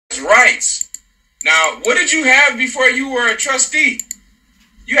rights. Now, what did you have before you were a trustee?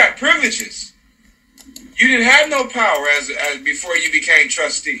 You had privileges. You didn't have no power as before you became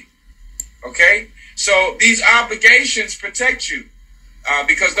trustee. Okay? So these obligations protect you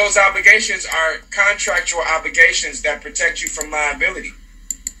because those obligations are contractual obligations that protect you from liability.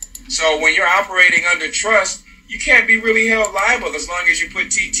 So when you're operating under trust, you can't be really held liable as long as you put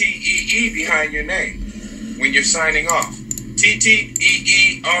TTEE behind your name when you're signing off.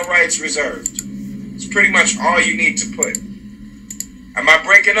 TTEE, all rights reserved. It's pretty much all you need to put. Am I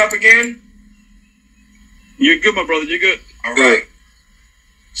breaking up again? You're good, my brother. You're good. All right.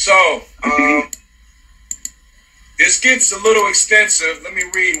 So, this gets a little extensive. Let me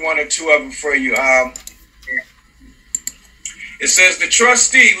read one or two of them for you. It says the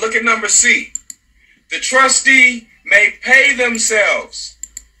trustee, look at number C. The trustee may pay themselves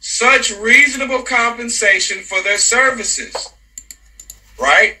such reasonable compensation for their services.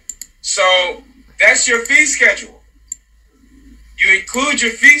 Right? So, that's your fee schedule. You include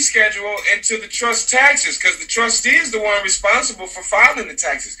your fee schedule into the trust taxes because the trustee is the one responsible for filing the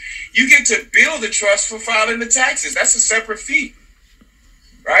taxes. You get to bill the trust for filing the taxes. That's a separate fee,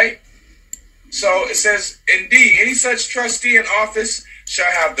 right? So it says, indeed, any such trustee in office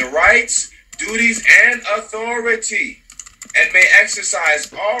shall have the rights, duties, and authority, and may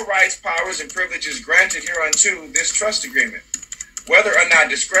exercise all rights, powers, and privileges granted hereunto this trust agreement, whether or not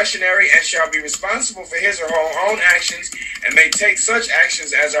discretionary, and shall be responsible for his or her own actions, and may take such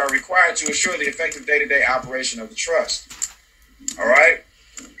actions as are required to assure the effective day-to-day operation of the trust. All right?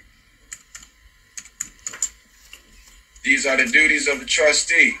 These are the duties of the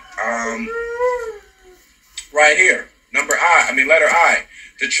trustee. Right here, letter I.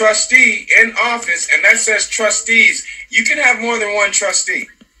 The trustee in office, and that says trustees. You can have more than one trustee.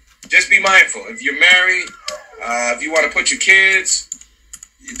 Just be mindful. If you're married, if you want to put your kids,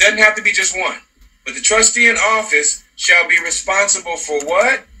 it doesn't have to be just one. But the trustee in office shall be responsible for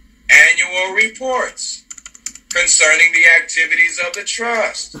what? Annual reports concerning the activities of the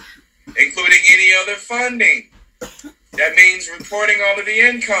trust, including any other funding. That means reporting all of the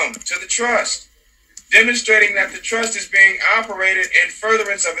income to the trust, demonstrating that the trust is being operated in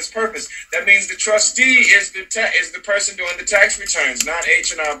furtherance of its purpose. That means the trustee is the person doing the tax returns, not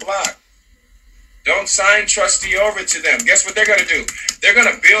H&R Block. Don't sign trustee over to them. Guess what they're going to do? They're going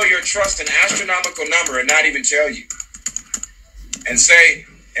to bill your trust an astronomical number and not even tell you. And say,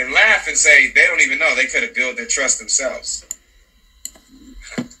 and laugh and say, they don't even know. They could have billed their trust themselves.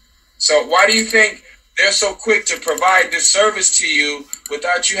 So why do you think they're so quick to provide this service to you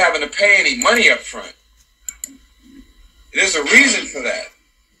without you having to pay any money up front? There's a reason for that.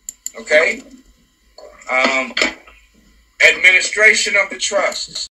 Okay? Administration of the trust.